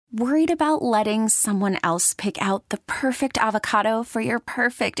Worried about letting someone else pick out the perfect avocado for your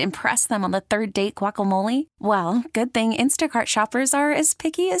perfect impress them on the third date guacamole? Well, good thing Instacart shoppers are as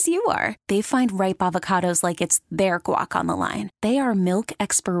picky as you are. They find ripe avocados like it's their guac on the line. They are milk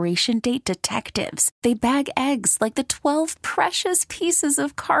expiration date detectives. They bag eggs like the 12 precious pieces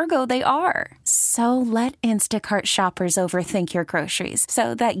of cargo they are. So let Instacart shoppers overthink your groceries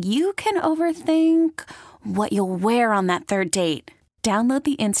so that you can overthink what you'll wear on that third date. Download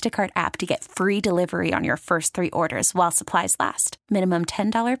the Instacart app to get free delivery on your first 3 orders while supplies last. Minimum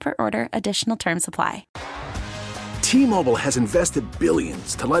 $10 per order. Additional terms apply. T-Mobile has invested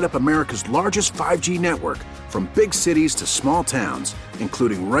billions to light up America's largest 5G network, from big cities to small towns,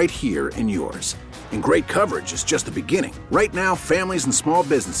 including right here in yours. And great coverage is just the beginning. Right now, families and small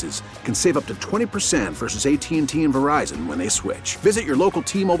businesses can save up to 20% versus AT&T and Verizon when they switch. Visit your local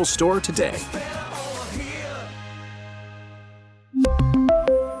T-Mobile store today.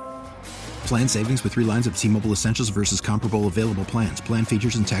 Plan savings with 3 lines of T-Mobile Essentials versus comparable available plans. Plan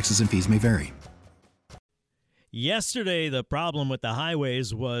features and taxes and fees may vary. Yesterday, the problem with the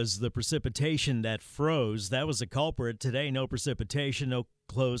highways was the precipitation that froze. That was the culprit. Today, no precipitation, no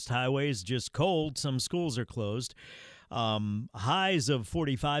closed highways, just cold. Some schools are closed. Highs of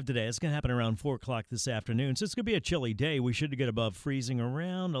 45 today. It's going to happen around 4 o'clock this afternoon. So it's going to be a chilly day. We should get above freezing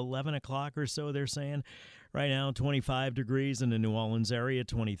around 11 o'clock or so, they're saying. Right now, 25 degrees in the New Orleans area,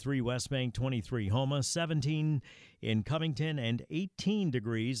 23 West Bank, 23 Houma, 17 in Covington, and 18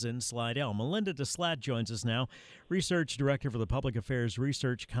 degrees in Slidell. Melina Deslatte joins us now, Research Director for the Public Affairs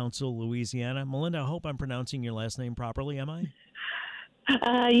Research Council, Louisiana. Melinda, I hope I'm pronouncing your last name properly, am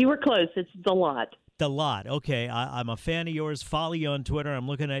I? You were close. It's Deslatte. Deslatte. Okay, I'm a fan of yours. Follow you on Twitter. I'm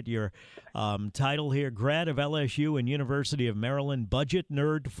looking at your title here, grad of LSU and University of Maryland, budget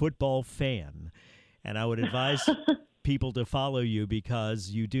nerd football fan. And I would advise people to follow you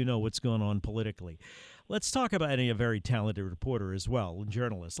because you do know what's going on politically. Let's talk about a very talented reporter as well,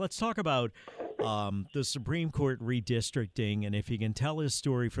 journalist. Let's talk about the Supreme Court redistricting, and if you can tell his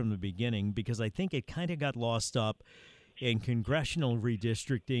story from the beginning, because I think it kind of got lost up in congressional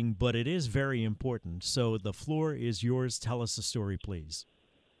redistricting, but it is very important. So the floor is yours. Tell us the story, please.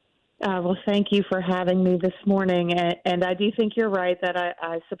 Well, thank you for having me this morning. And I do think you're right that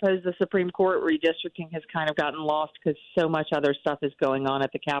I suppose the Supreme Court redistricting has kind of gotten lost because so much other stuff is going on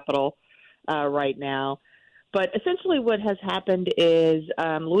at the Capitol right now. But essentially what has happened is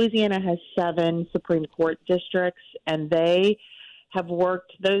Louisiana has 7 Supreme Court districts, and they have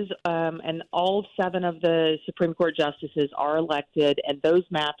worked those, and all 7 of the Supreme Court justices are elected, and those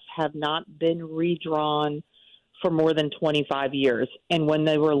maps have not been redrawn for more than 25 years. And when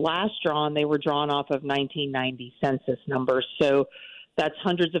they were last drawn, they were drawn off of 1990 census numbers. So that's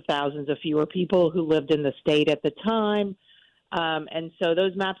hundreds of thousands of fewer people who lived in the state at the time. And so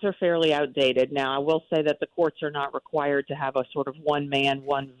those maps are fairly outdated. Now, I will say that the courts are not required to have a sort of one-man,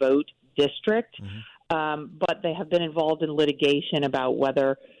 one-vote district, but they have been involved in litigation about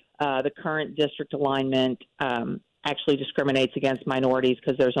whether the current district alignment actually discriminates against minorities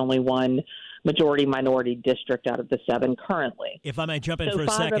because there's only one majority-minority district out of the 7 currently. If I might jump in for a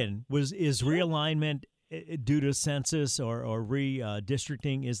second, is realignment due to census or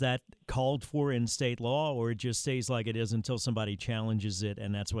redistricting, is that called for in state law, or it just stays like it is until somebody challenges it,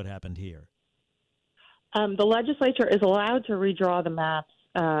 and that's what happened here? The legislature is allowed to redraw the maps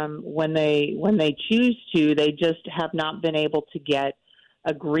when they choose to. They just have not been able to get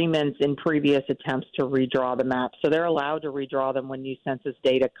agreements in previous attempts to redraw the map. So they're allowed to redraw them when new census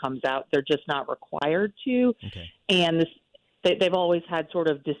data comes out. They're just not required to. Okay. And they've always had sort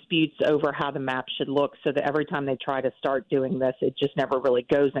of disputes over how the map should look, so that every time they try to start doing this, it just never really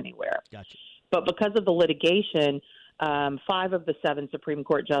goes anywhere. Gotcha. But because of the litigation, 5 of the 7 Supreme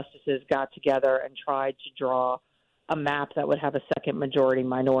Court justices got together and tried to draw a map that would have a second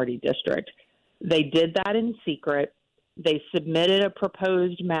majority-minority district. They did that in secret. They submitted a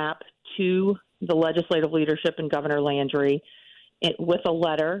proposed map to the legislative leadership and Governor Landry with a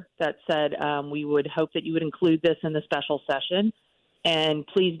letter that said, we would hope that you would include this in the special session, and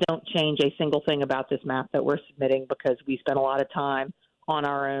please don't change a single thing about this map that we're submitting because we spent a lot of time on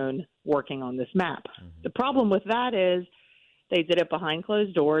our own working on this map. Mm-hmm. The problem with that is they did it behind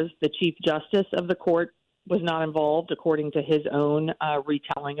closed doors. The Chief Justice of the court was not involved, according to his own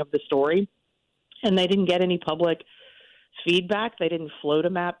retelling of the story, and they didn't get any public feedback. They didn't float a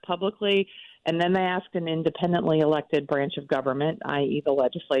map publicly. And then they asked an independently elected branch of government, i.e. the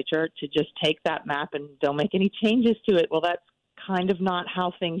legislature, to just take that map and don't make any changes to it. Well, that's kind of not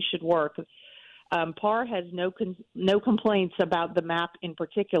how things should work. PAR has no complaints about the map in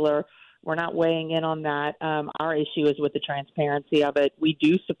particular, We're not weighing in on that. Our issue is with the transparency of it. We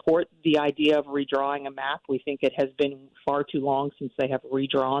do support the idea of redrawing a map. We think it has been far too long since they have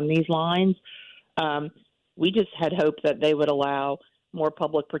redrawn these lines. We just had hoped that they would allow more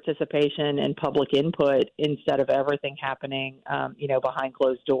public participation and public input instead of everything happening, behind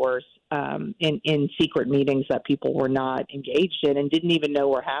closed doors in secret meetings that people were not engaged in and didn't even know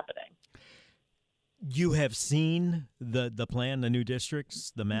were happening. You have seen the plan, the new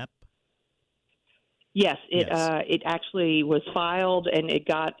districts, the map? Yes, it actually was filed, and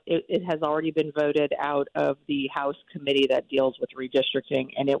it has already been voted out of the House committee that deals with redistricting,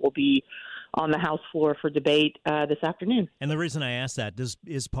 and it will be on the House floor for debate this afternoon. And the reason I ask that,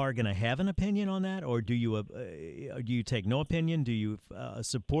 is PAR going to have an opinion on that, or do you take no opinion? Do you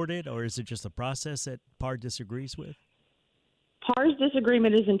support it, or is it just a process that PAR disagrees with? PAR's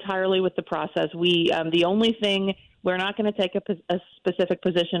disagreement is entirely with the process. The only thing, we're not going to take a specific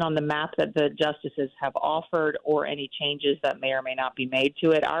position on the map that the justices have offered or any changes that may or may not be made to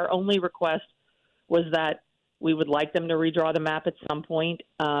it. Our only request was that we would like them to redraw the map at some point,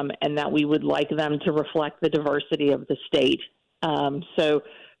 and that we would like them to reflect the diversity of the state. So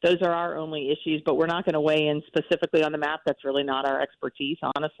those are our only issues, but we're not going to weigh in specifically on the map. That's really not our expertise,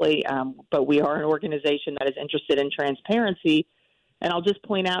 honestly. But we are an organization that is interested in transparency. And I'll just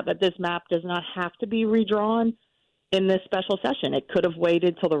point out that this map does not have to be redrawn in this special session. It could have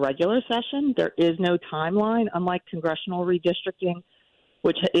waited till the regular session. There is no timeline, unlike congressional redistricting,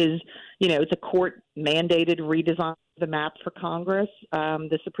 which is, it's a court-mandated redesign of the map for Congress.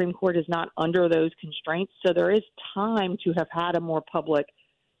 The Supreme Court is not under those constraints, so there is time to have had a more public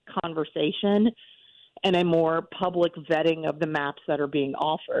conversation and a more public vetting of the maps that are being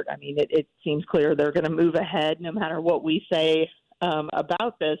offered. I mean, it seems clear they're going to move ahead no matter what we say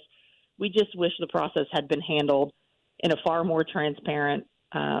about this. We just wish the process had been handled in a far more transparent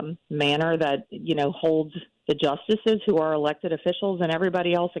manner that, holds the justices who are elected officials and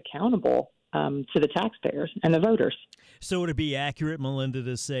everybody else accountable to the taxpayers and the voters. So would it be accurate, Melinda,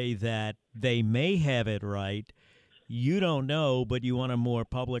 to say that they may have it right? You don't know, but you want a more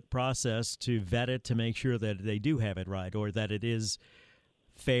public process to vet it to make sure that they do have it right or that it is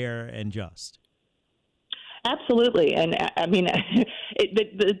fair and just? Absolutely. And I mean,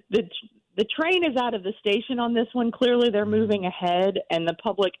 the train is out of the station on this one. Clearly they're moving ahead, and the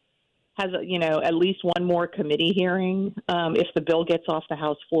public has, at least one more committee hearing. If the bill gets off the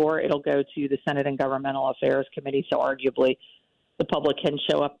House floor, it'll go to the Senate and Governmental Affairs Committee. So arguably the public can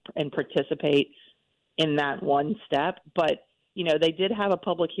show up and participate in that one step. But, they did have a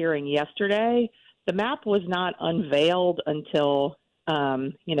public hearing yesterday. The map was not unveiled until,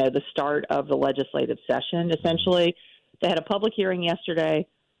 the start of the legislative session, essentially. They had a public hearing yesterday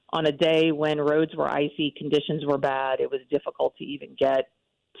on a day when roads were icy, conditions were bad. It was difficult to even get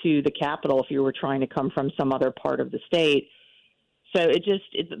to the Capitol if you were trying to come from some other part of the state. So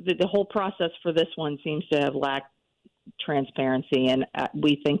the whole process for this one seems to have lacked transparency, and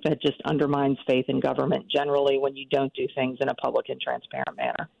we think that just undermines faith in government generally when you don't do things in a public and transparent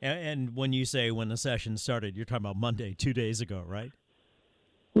manner. And when you say when the session started, you're talking about Monday, 2 days ago, right?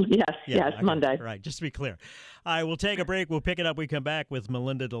 Yes, okay. Monday. Right, just to be clear. All right, we'll take a break. We'll pick it up. We come back with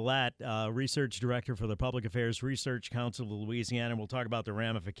Melina Deslatte, Research Director for the Public Affairs Research Council of Louisiana, and we'll talk about the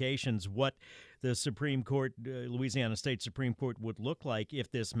ramifications, what the Supreme Court, Louisiana State Supreme Court would look like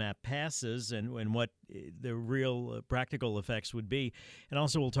if this map passes and what the real practical effects would be. And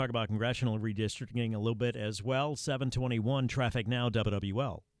also we'll talk about congressional redistricting a little bit as well. 721 Traffic Now,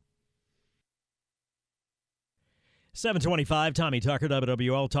 WWL. 725, Tommy Tucker,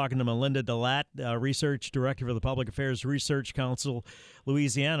 WWL, talking to Melina Deslatte, Research Director for the Public Affairs Research Council,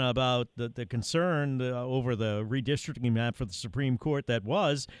 Louisiana, about the concern over the redistricting map for the Supreme Court that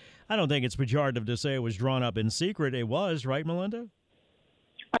was, I don't think it's pejorative to say it was drawn up in secret. It was, right, Melinda?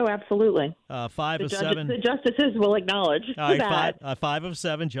 Oh, absolutely. 5 of 7. The justices will acknowledge that. 5 of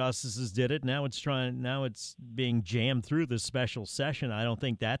 7 justices did it. Now it's being jammed through the special session. I don't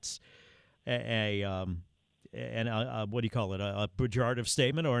think that's what do you call it? A pejorative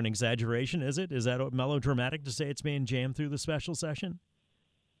statement or an exaggeration? Is it? Is that melodramatic to say it's being jammed through the special session?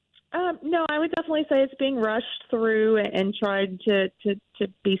 No, I would definitely say it's being rushed through and tried to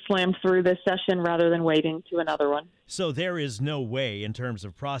be slammed through this session rather than waiting to another one. So there is no way in terms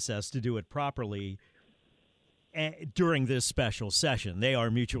of process to do it properly during this special session. They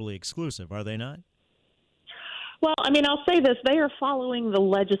are mutually exclusive, are they not? Well, I mean, I'll say this. They are following the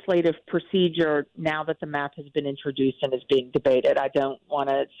legislative procedure now that the map has been introduced and is being debated. I don't want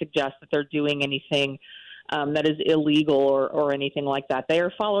to suggest that they're doing anything that is illegal or anything like that. They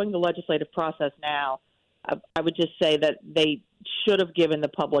are following the legislative process now. I would just say that they should have given the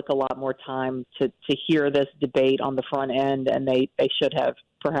public a lot more time to hear this debate on the front end, and they should have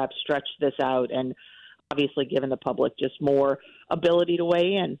perhaps stretched this out and obviously given the public just more ability to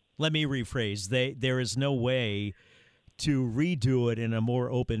weigh in. Let me rephrase. There is no way to redo it in a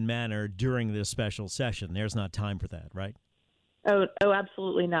more open manner during this special session. There's not time for that, right? Oh,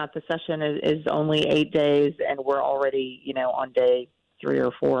 absolutely not. The session is only 8 days, and we're already, on day 3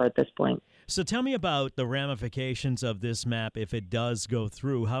 or 4 at this point. So tell me about the ramifications of this map if it does go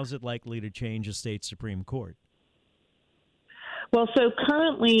through. How's it likely to change a state Supreme Court? Well, so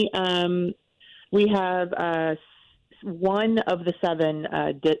currently we have one of the 7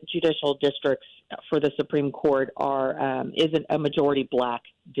 judicial districts for the Supreme Court is a majority black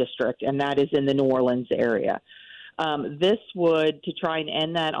district, and that is in the New Orleans area. This would, to try and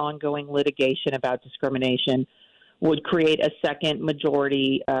end that ongoing litigation about discrimination, would create a second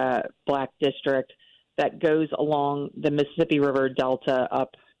majority black district that goes along the Mississippi River Delta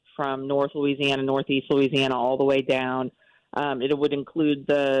up from North Louisiana, Northeast Louisiana, all the way down. It would include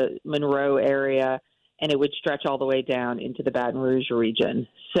the Monroe area, and it would stretch all the way down into the Baton Rouge region.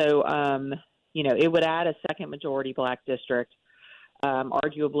 So, it would add a second majority black district,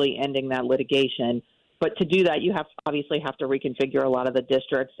 arguably ending that litigation. But to do that, you obviously have to reconfigure a lot of the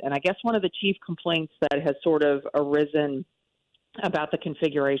districts. And I guess one of the chief complaints that has sort of arisen about the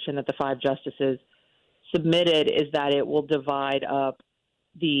configuration that the 5 justices submitted is that it will divide up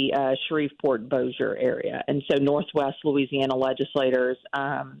the Shreveport-Bossier area. And so Northwest Louisiana legislators,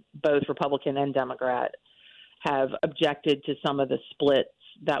 both Republican and Democrat, have objected to some of the splits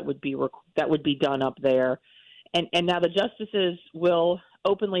that would be done up there. And now the justices will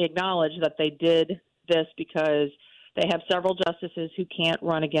openly acknowledge that they did this because they have several justices who can't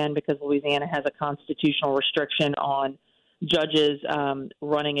run again because Louisiana has a constitutional restriction on judges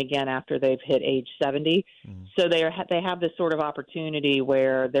running again after they've hit age 70. Mm-hmm. So they have this sort of opportunity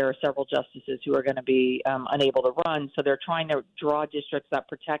where there are several justices who are going to be unable to run. So they're trying to draw districts that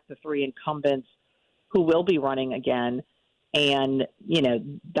protect the 3 incumbents who will be running again. And,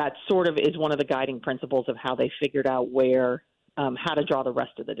 that sort of is one of the guiding principles of how they figured out how to draw the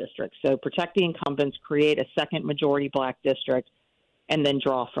rest of the district. So protect the incumbents, create a second majority black district, and then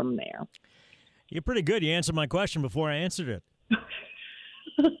draw from there. You're pretty good. You answered my question before I answered it.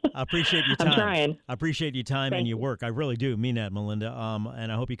 I appreciate your time. I'm trying. I appreciate your time and your work. I really do mean that, Melinda.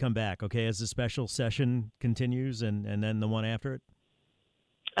 And I hope you come back, okay, as the special session continues and then the one after it.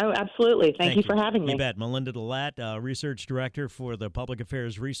 Oh, absolutely. Thank you for having me. You bet. Melina Deslatte, Research Director for the Public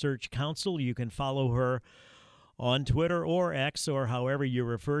Affairs Research Council. You can follow her on Twitter or X or however you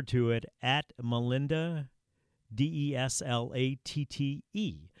refer to it, at Melinda, Deslatte.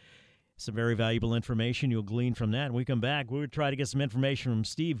 Some very valuable information you'll glean from that. When we come back, we'll try to get some information from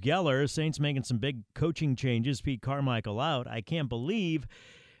Steve Geller. Saints making some big coaching changes. Pete Carmichael out. I can't believe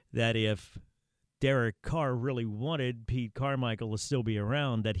that if Derek Carr really wanted Pete Carmichael to still be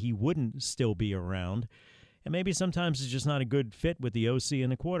around, that he wouldn't still be around. And maybe sometimes it's just not a good fit with the OC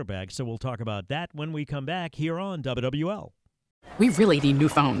and the quarterback. So we'll talk about that when we come back here on WWL. We really need new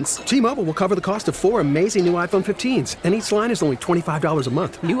phones. T-Mobile will cover the cost of 4 amazing new iPhone 15s, and each line is only $25 a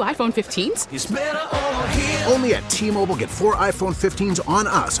month. New iPhone 15s? It's better over here. Only at T-Mobile, get 4 iPhone 15s on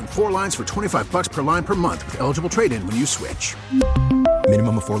us and 4 lines for $25 per line per month with eligible trade-in when you switch.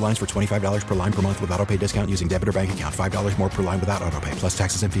 Minimum of 4 lines for $25 per line per month with autopay discount using debit or bank account. $5 more per line without autopay, plus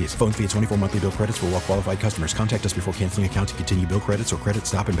taxes and fees. Phone fee at 24 monthly bill credits for well-qualified customers. Contact us before canceling account to continue bill credits or credit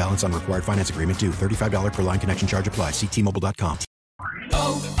stop and balance on required finance agreement due. $35 per line connection charge applies. See T-Mobile.com.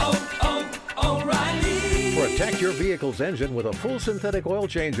 O'Reilly. Protect your vehicle's engine with a full synthetic oil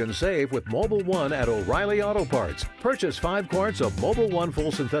change and save with Mobile One at O'Reilly Auto Parts. Purchase 5 quarts of Mobile One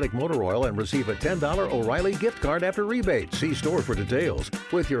full synthetic motor oil and receive a $10 O'Reilly gift card after rebate. See store for details.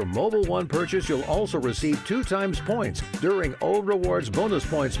 With your Mobile One purchase, you'll also receive 2 times points during O Rewards Bonus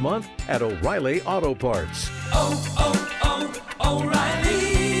Points Month at O'Reilly Auto Parts.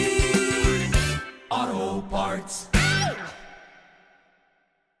 O'Reilly Auto Parts.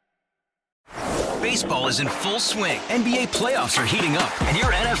 Baseball is in full swing. NBA playoffs are heating up, and your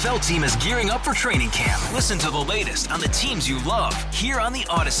NFL team is gearing up for training camp. Listen to the latest on the teams you love here on the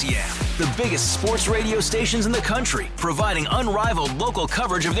Odyssey app. The biggest sports radio stations in the country, providing unrivaled local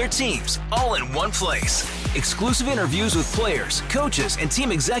coverage of their teams, all in one place. Exclusive interviews with players, coaches, and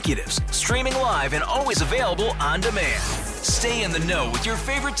team executives, streaming live and always available on demand. Stay in the know with your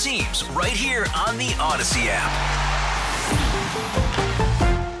favorite teams right here on the Odyssey app.